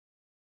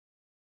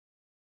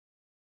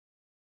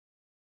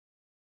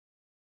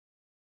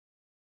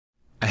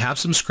I have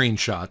some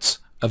screenshots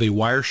of a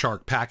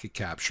Wireshark packet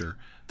capture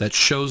that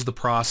shows the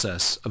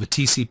process of a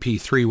TCP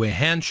three-way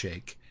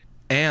handshake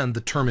and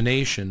the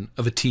termination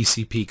of a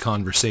TCP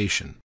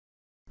conversation.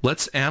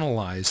 Let's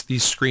analyze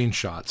these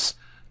screenshots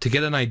to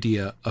get an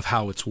idea of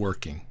how it's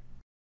working.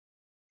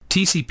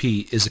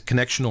 TCP is a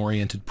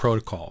connection-oriented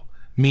protocol,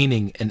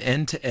 meaning an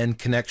end-to-end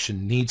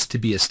connection needs to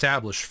be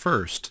established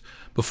first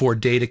before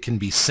data can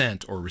be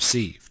sent or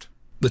received.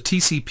 The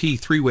TCP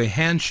three-way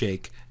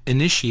handshake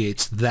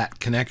initiates that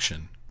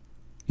connection.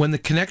 When the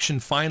connection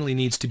finally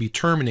needs to be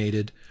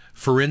terminated,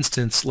 for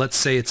instance, let's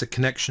say it's a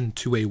connection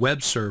to a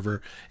web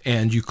server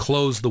and you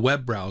close the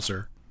web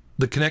browser,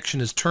 the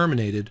connection is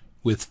terminated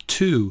with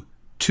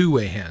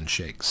two-way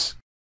handshakes.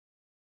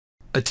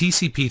 A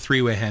TCP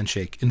three-way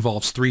handshake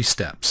involves three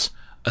steps: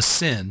 a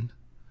SYN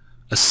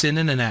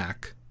and an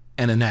ACK,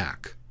 and an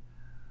ACK.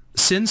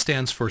 SYN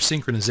stands for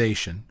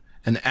synchronization,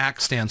 and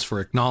ACK stands for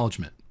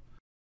acknowledgement.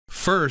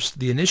 First,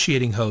 the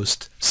initiating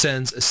host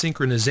sends a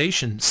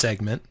synchronization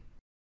segment.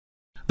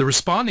 The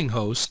responding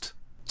host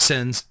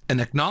sends an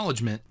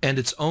acknowledgement and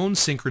its own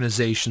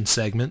synchronization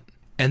segment,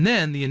 and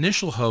then the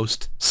initial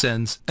host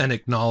sends an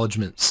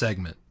acknowledgement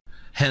segment.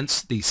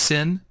 Hence the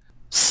SYN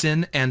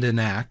and an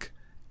ACK,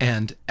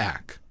 and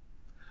ACK.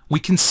 We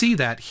can see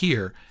that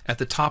here at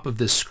the top of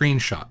this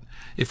screenshot.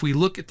 If we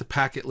look at the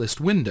packet list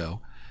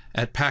window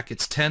at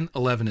packets 10,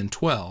 11, and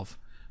 12,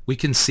 we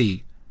can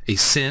see a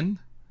SYN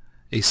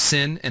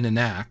and an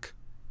ACK,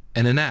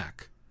 and an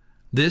ACK.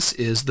 This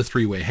is the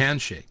three-way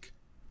handshake.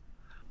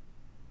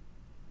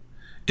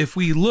 If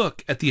we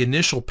look at the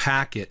initial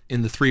packet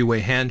in the three-way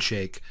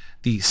handshake,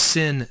 the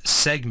SYN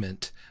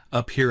segment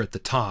up here at the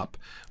top,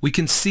 we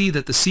can see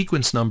that the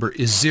sequence number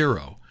is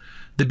 0.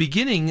 The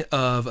beginning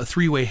of a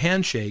three-way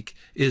handshake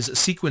is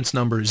sequence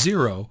number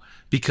 0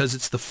 because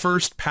it's the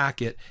first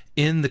packet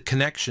in the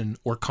connection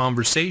or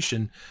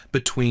conversation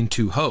between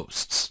two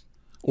hosts,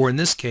 or in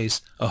this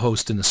case, a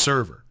host and a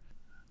server.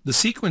 The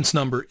sequence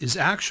number is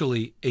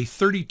actually a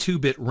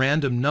 32-bit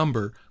random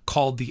number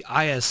called the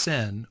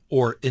ISN,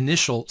 or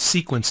initial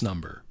sequence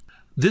number.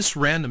 This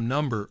random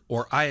number,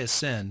 or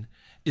ISN,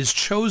 is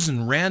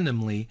chosen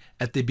randomly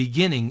at the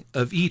beginning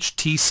of each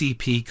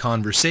TCP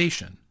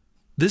conversation.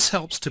 This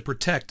helps to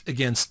protect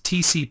against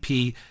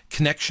TCP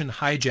connection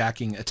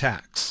hijacking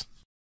attacks.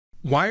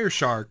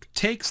 Wireshark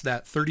takes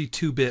that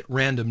 32-bit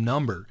random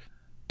number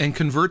and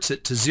converts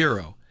it to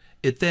 0.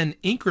 It then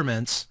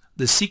increments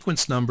the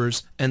sequence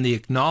numbers and the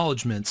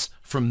acknowledgements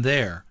from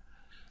there.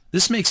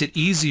 This makes it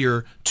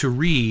easier to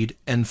read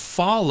and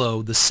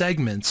follow the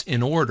segments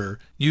in order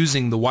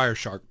using the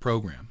Wireshark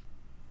program.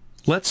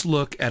 Let's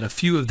look at a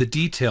few of the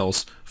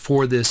details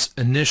for this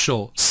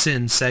initial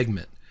SYN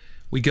segment.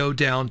 We go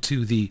down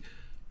to the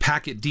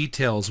packet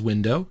details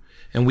window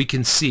and we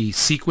can see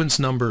sequence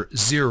number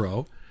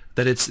 0,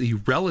 that it's the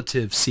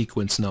relative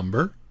sequence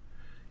number.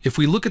 If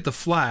we look at the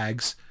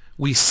flags,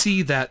 we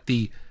see that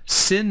the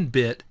SYN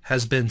bit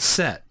has been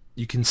set.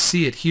 You can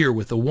see it here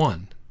with a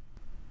 1.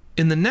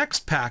 In the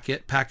next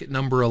packet, packet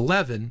number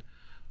 11,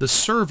 the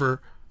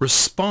server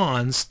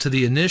responds to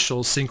the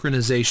initial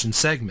synchronization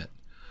segment.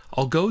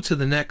 I'll go to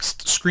the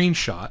next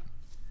screenshot,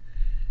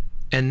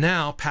 and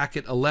now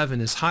packet 11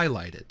 is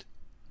highlighted.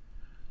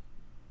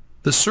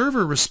 The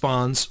server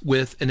responds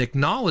with an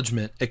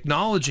acknowledgement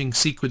acknowledging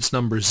sequence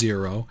number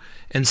 0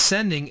 and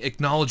sending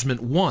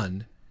acknowledgement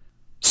 1.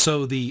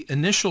 So the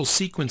initial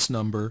sequence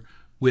number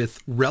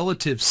with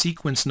relative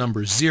sequence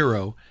number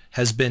 0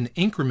 has been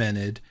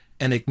incremented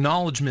and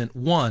acknowledgement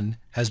 1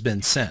 has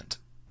been sent.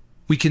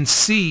 We can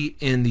see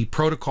in the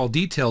protocol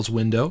details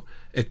window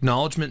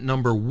acknowledgement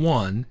number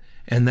 1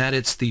 and that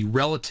it's the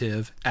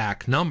relative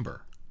ACK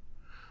number.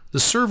 The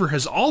server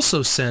has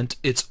also sent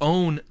its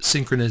own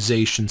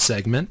synchronization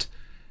segment,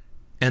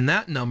 and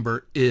that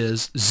number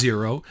is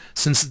 0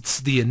 since it's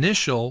the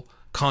initial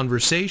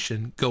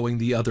conversation going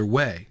the other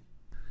way.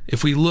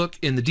 If we look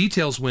in the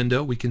details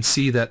window, we can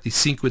see that the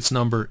sequence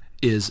number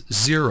is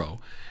 0,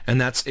 and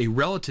that's a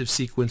relative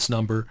sequence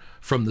number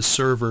from the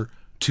server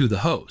to the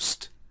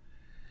host.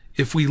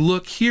 If we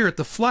look here at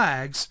the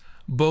flags,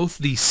 both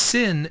the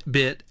SYN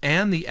bit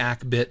and the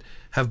ACK bit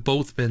have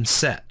both been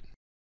set.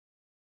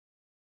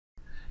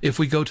 If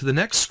we go to the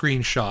next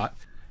screenshot,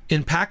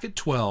 in packet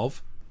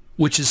 12,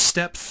 which is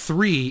step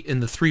 3 in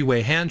the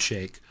three-way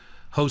handshake,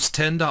 host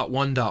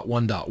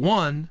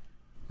 10.1.1.1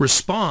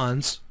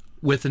 responds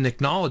with an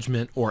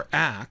acknowledgement, or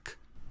ACK,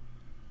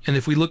 and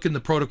if we look in the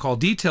protocol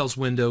details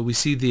window, we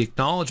see the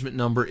acknowledgement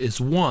number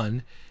is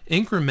 1,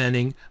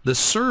 incrementing the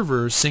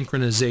server's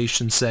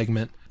synchronization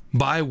segment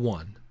by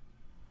 1.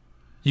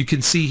 You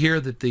can see here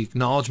that the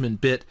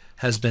acknowledgement bit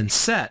has been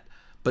set,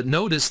 but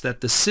notice that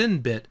the SYN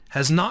bit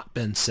has not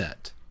been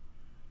set.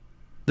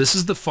 This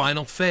is the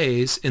final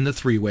phase in the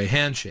three-way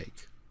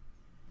handshake.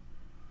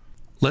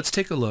 Let's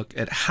take a look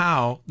at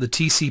how the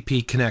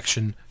TCP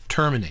connection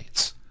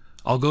terminates.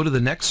 I'll go to the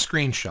next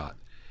screenshot,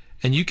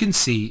 and you can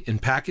see in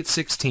packet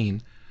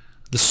 16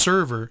 the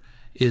server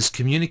is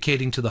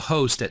communicating to the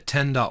host at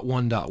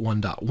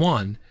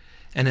 10.1.1.1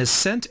 and has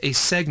sent a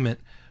segment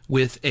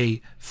with a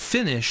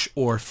finish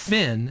or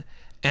fin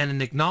and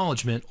an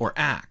acknowledgement or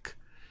ACK.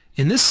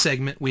 In this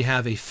segment we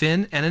have a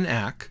fin and an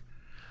ACK.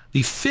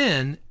 The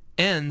fin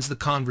ends the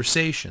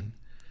conversation.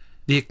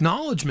 The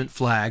acknowledgement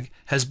flag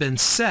has been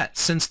set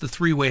since the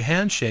three-way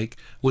handshake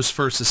was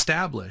first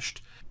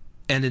established,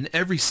 and in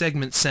every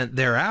segment sent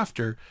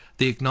thereafter,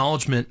 the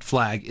acknowledgement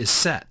flag is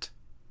set.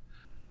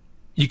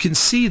 You can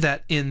see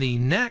that in the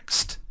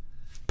next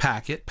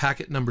packet,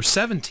 packet number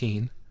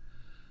 17,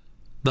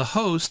 the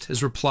host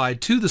has replied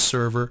to the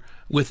server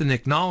with an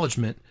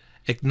acknowledgement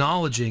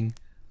acknowledging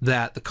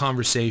that the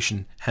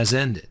conversation has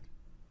ended.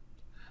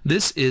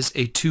 This is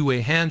a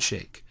two-way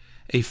handshake,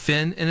 a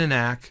fin and an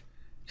ACK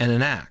and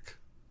an ACK.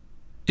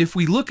 If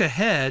we look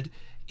ahead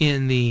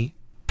in the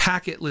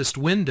packet list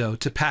window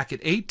to packet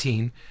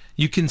 18,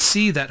 you can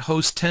see that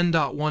host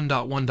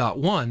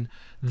 10.1.1.1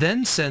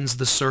 then sends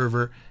the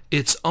server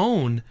its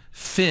own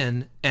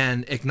fin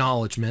and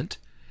acknowledgement,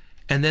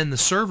 and then the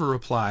server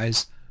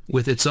replies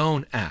with its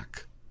own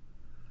ACK.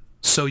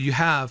 So you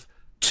have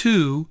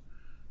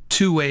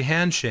two-way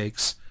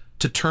handshakes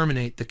to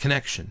terminate the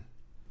connection.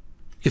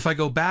 If I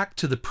go back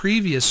to the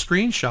previous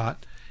screenshot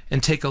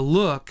and take a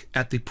look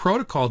at the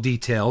protocol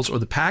details or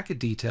the packet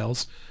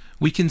details,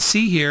 we can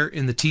see here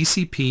in the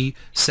TCP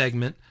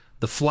segment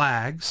the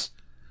flags.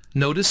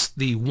 Notice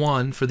the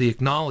 1 for the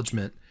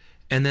acknowledgement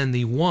and then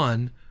the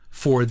 1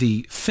 for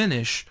the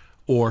finish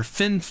or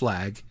fin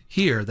flag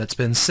here that's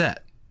been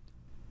set.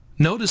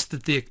 Notice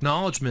that the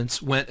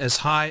acknowledgements went as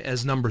high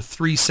as number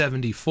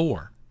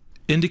 374,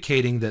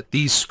 indicating that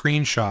these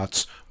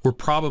screenshots were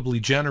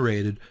probably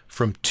generated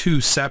from two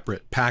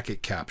separate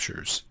packet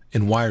captures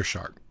in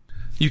Wireshark.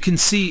 You can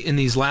see in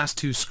these last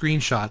two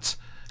screenshots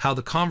how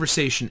the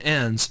conversation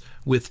ends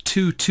with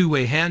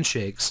two-way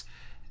handshakes,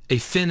 a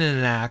fin and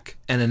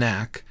an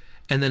ACK,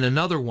 and then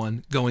another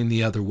one going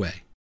the other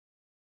way.